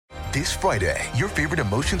This Friday, your favorite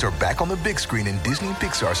emotions are back on the big screen in Disney and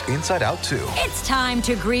Pixar's Inside Out 2. It's time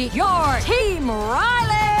to greet your Team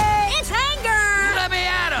Riley! It's anger! Let me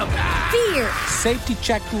at him! Fear! Safety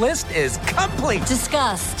checklist is complete!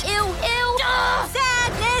 Disgust! Ew, ew!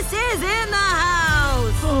 Sadness is in the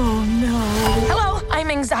house! Oh, no. Hello, I'm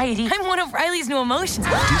anxiety. I'm one of Riley's new emotions.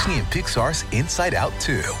 Disney and Pixar's Inside Out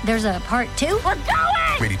 2. There's a part 2? We're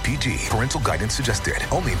going! Rated PG. Parental guidance suggested.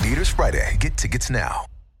 Only in theaters Friday. Get tickets now.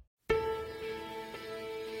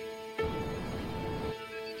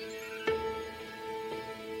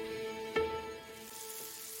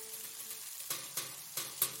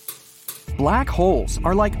 Black holes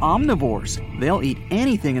are like omnivores. They'll eat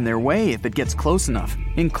anything in their way if it gets close enough,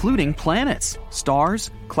 including planets, stars,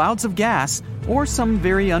 clouds of gas, or some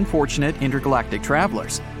very unfortunate intergalactic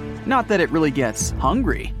travelers. Not that it really gets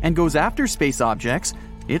hungry and goes after space objects,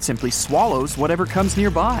 it simply swallows whatever comes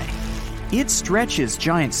nearby. It stretches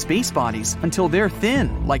giant space bodies until they're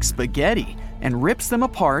thin, like spaghetti, and rips them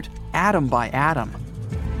apart atom by atom.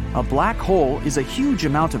 A black hole is a huge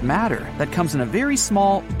amount of matter that comes in a very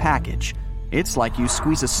small package. It's like you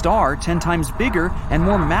squeeze a star 10 times bigger and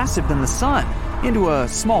more massive than the sun into a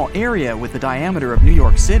small area with the diameter of New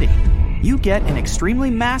York City. You get an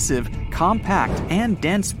extremely massive, compact, and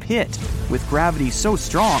dense pit with gravity so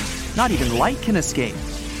strong, not even light can escape,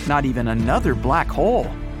 not even another black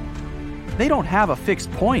hole. They don't have a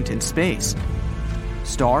fixed point in space.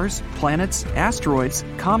 Stars, planets, asteroids,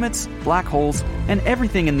 comets, black holes, and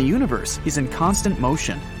everything in the universe is in constant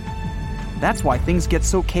motion. That's why things get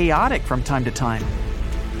so chaotic from time to time.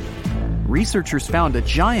 Researchers found a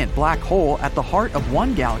giant black hole at the heart of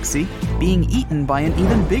one galaxy being eaten by an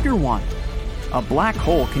even bigger one. A black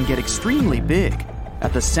hole can get extremely big.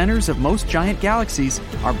 At the centers of most giant galaxies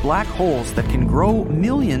are black holes that can grow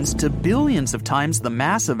millions to billions of times the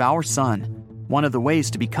mass of our sun. One of the ways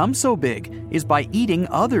to become so big is by eating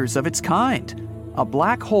others of its kind. A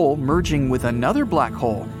black hole merging with another black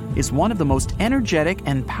hole is one of the most energetic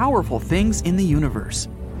and powerful things in the universe.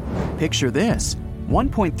 Picture this.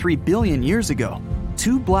 1.3 billion years ago,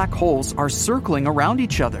 two black holes are circling around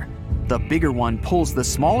each other. The bigger one pulls the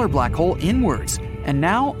smaller black hole inwards, and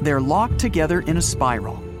now they're locked together in a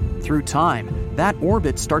spiral. Through time, that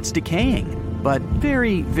orbit starts decaying, but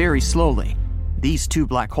very, very slowly. These two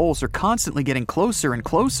black holes are constantly getting closer and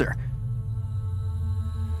closer.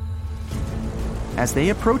 As they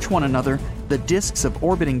approach one another, the disks of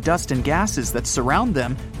orbiting dust and gases that surround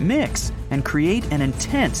them mix and create an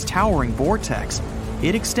intense towering vortex.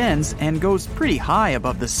 It extends and goes pretty high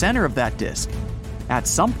above the center of that disk. At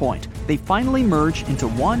some point, they finally merge into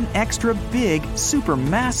one extra big,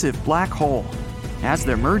 supermassive black hole. As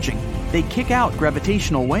they're merging, they kick out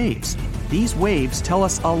gravitational waves. These waves tell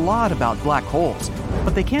us a lot about black holes,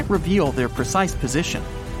 but they can't reveal their precise position.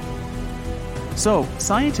 So,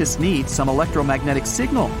 scientists need some electromagnetic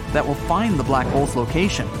signal that will find the black hole's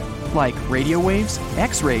location, like radio waves,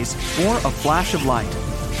 X-rays, or a flash of light.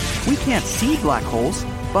 We can't see black holes,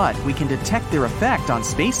 but we can detect their effect on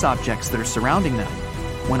space objects that are surrounding them.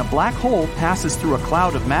 When a black hole passes through a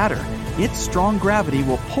cloud of matter, its strong gravity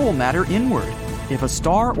will pull matter inward. If a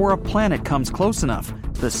star or a planet comes close enough,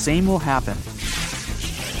 the same will happen.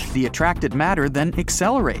 The attracted matter then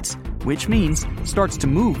accelerates, which means starts to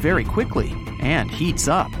move very quickly and heats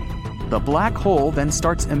up. The black hole then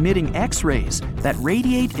starts emitting X-rays that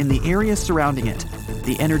radiate in the area surrounding it.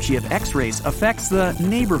 The energy of X-rays affects the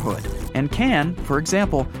neighborhood and can, for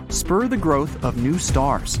example, spur the growth of new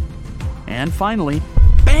stars. And finally,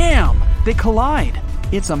 bam! They collide.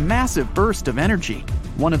 It's a massive burst of energy,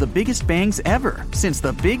 one of the biggest bangs ever since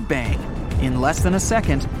the Big Bang. In less than a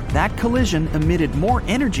second, that collision emitted more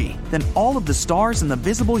energy than all of the stars in the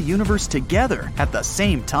visible universe together at the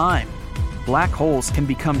same time. Black holes can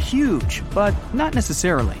become huge, but not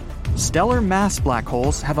necessarily. Stellar mass black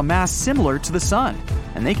holes have a mass similar to the Sun,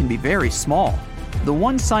 and they can be very small. The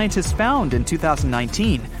one scientists found in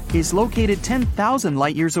 2019 is located 10,000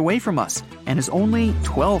 light-years away from us and is only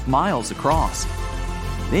 12 miles across.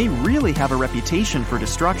 They really have a reputation for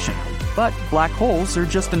destruction, but black holes are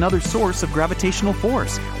just another source of gravitational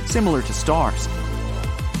force, similar to stars.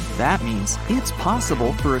 That means it's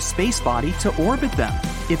possible for a space body to orbit them,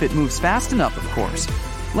 if it moves fast enough, of course.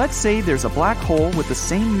 Let's say there's a black hole with the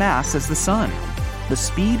same mass as the Sun. The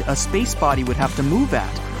speed a space body would have to move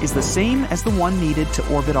at is the same as the one needed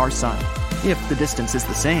to orbit our Sun, if the distance is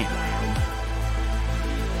the same.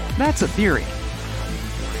 That's a theory.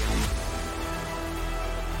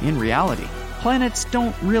 In reality, planets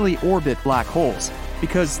don't really orbit black holes,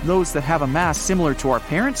 because those that have a mass similar to our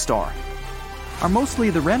parent star are mostly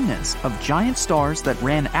the remnants of giant stars that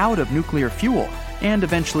ran out of nuclear fuel and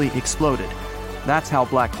eventually exploded. That's how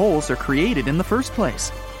black holes are created in the first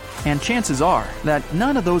place. And chances are that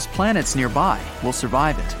none of those planets nearby will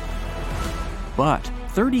survive it. But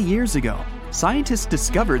 30 years ago, scientists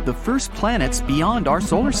discovered the first planets beyond our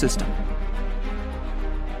solar system.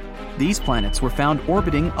 These planets were found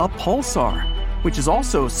orbiting a pulsar, which is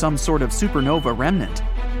also some sort of supernova remnant.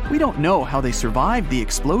 We don't know how they survived the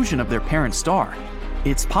explosion of their parent star.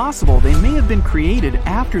 It's possible they may have been created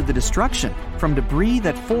after the destruction from debris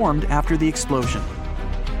that formed after the explosion.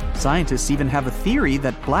 Scientists even have a theory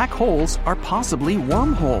that black holes are possibly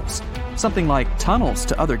wormholes, something like tunnels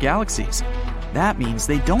to other galaxies. That means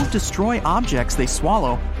they don't destroy objects they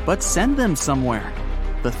swallow, but send them somewhere.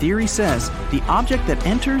 The theory says the object that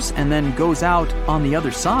enters and then goes out on the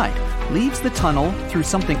other side leaves the tunnel through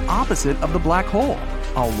something opposite of the black hole,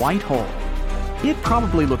 a white hole. It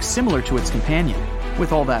probably looks similar to its companion,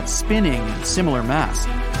 with all that spinning and similar mass.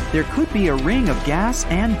 There could be a ring of gas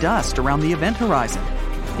and dust around the event horizon.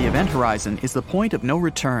 The event horizon is the point of no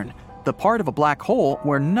return, the part of a black hole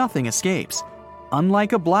where nothing escapes.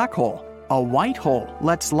 Unlike a black hole, a white hole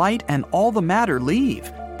lets light and all the matter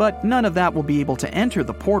leave, but none of that will be able to enter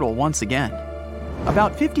the portal once again.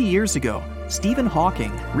 About 50 years ago, Stephen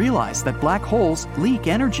Hawking realized that black holes leak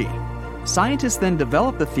energy. Scientists then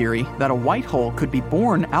developed the theory that a white hole could be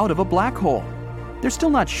born out of a black hole. They're still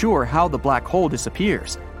not sure how the black hole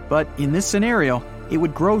disappears, but in this scenario, it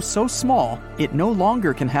would grow so small it no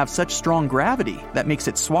longer can have such strong gravity that makes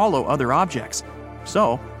it swallow other objects.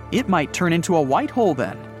 So, it might turn into a white hole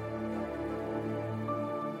then.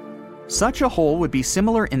 Such a hole would be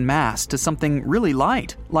similar in mass to something really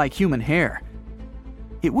light, like human hair.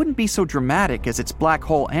 It wouldn't be so dramatic as its black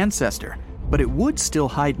hole ancestor, but it would still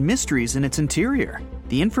hide mysteries in its interior,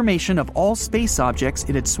 the information of all space objects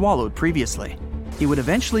it had swallowed previously. It would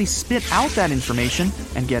eventually spit out that information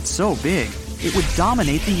and get so big, it would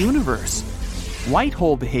dominate the universe. White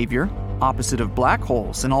hole behavior, opposite of black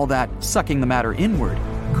holes and all that sucking the matter inward,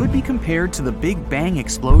 could be compared to the Big Bang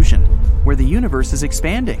explosion, where the universe is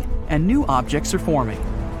expanding and new objects are forming.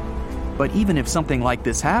 But even if something like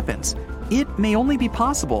this happens, it may only be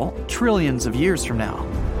possible trillions of years from now.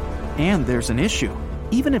 And there's an issue.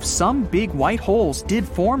 Even if some big white holes did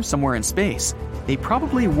form somewhere in space, they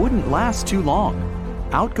probably wouldn't last too long.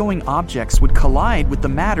 Outgoing objects would collide with the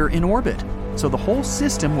matter in orbit, so the whole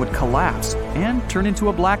system would collapse and turn into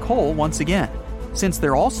a black hole once again, since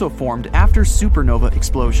they're also formed after supernova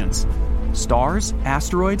explosions. Stars,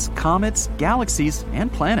 asteroids, comets, galaxies,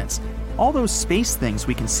 and planets, all those space things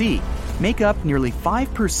we can see, make up nearly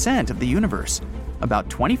 5% of the universe. About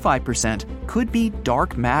 25% could be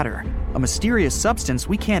dark matter, a mysterious substance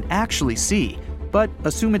we can't actually see, but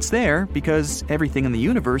assume it's there because everything in the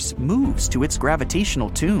universe moves to its gravitational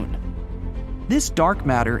tune. This dark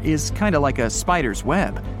matter is kind of like a spider's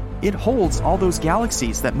web. It holds all those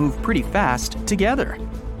galaxies that move pretty fast together.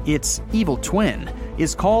 Its evil twin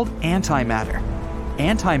is called antimatter.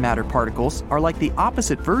 Antimatter particles are like the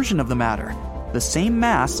opposite version of the matter, the same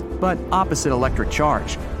mass but opposite electric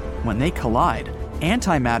charge. When they collide,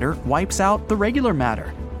 antimatter wipes out the regular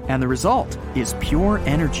matter, and the result is pure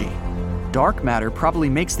energy. Dark matter probably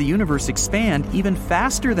makes the universe expand even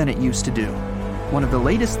faster than it used to do. One of the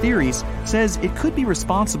latest theories says it could be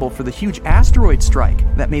responsible for the huge asteroid strike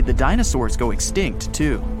that made the dinosaurs go extinct,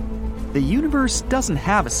 too. The universe doesn't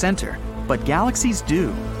have a center, but galaxies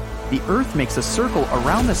do. The Earth makes a circle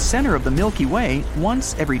around the center of the Milky Way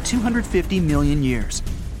once every 250 million years.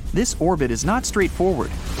 This orbit is not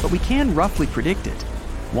straightforward, but we can roughly predict it.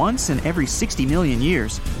 Once in every 60 million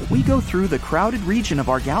years, we go through the crowded region of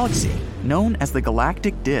our galaxy, known as the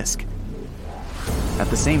galactic disk. At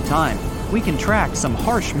the same time, we can track some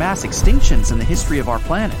harsh mass extinctions in the history of our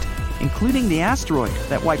planet, including the asteroid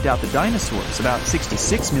that wiped out the dinosaurs about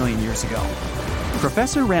 66 million years ago.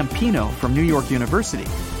 Professor Rampino from New York University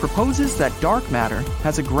proposes that dark matter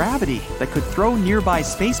has a gravity that could throw nearby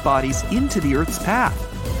space bodies into the Earth's path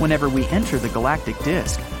whenever we enter the galactic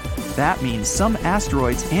disk. That means some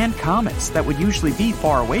asteroids and comets that would usually be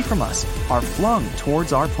far away from us are flung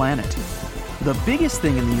towards our planet. The biggest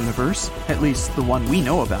thing in the universe, at least the one we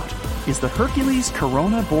know about, is the Hercules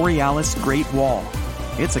Corona Borealis Great Wall.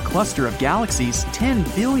 It's a cluster of galaxies 10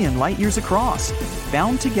 billion light-years across,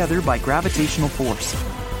 bound together by gravitational force.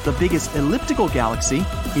 The biggest elliptical galaxy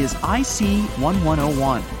is IC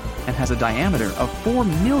 1101 and has a diameter of 4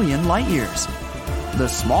 million light-years. The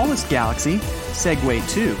smallest galaxy, Segue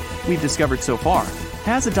 2, we've discovered so far,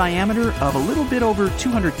 has a diameter of a little bit over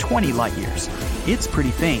 220 light-years. It's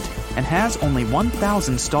pretty faint and has only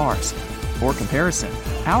 1,000 stars. For comparison,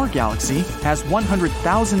 our galaxy has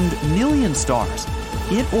 100,000 million stars.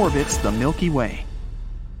 It orbits the Milky Way.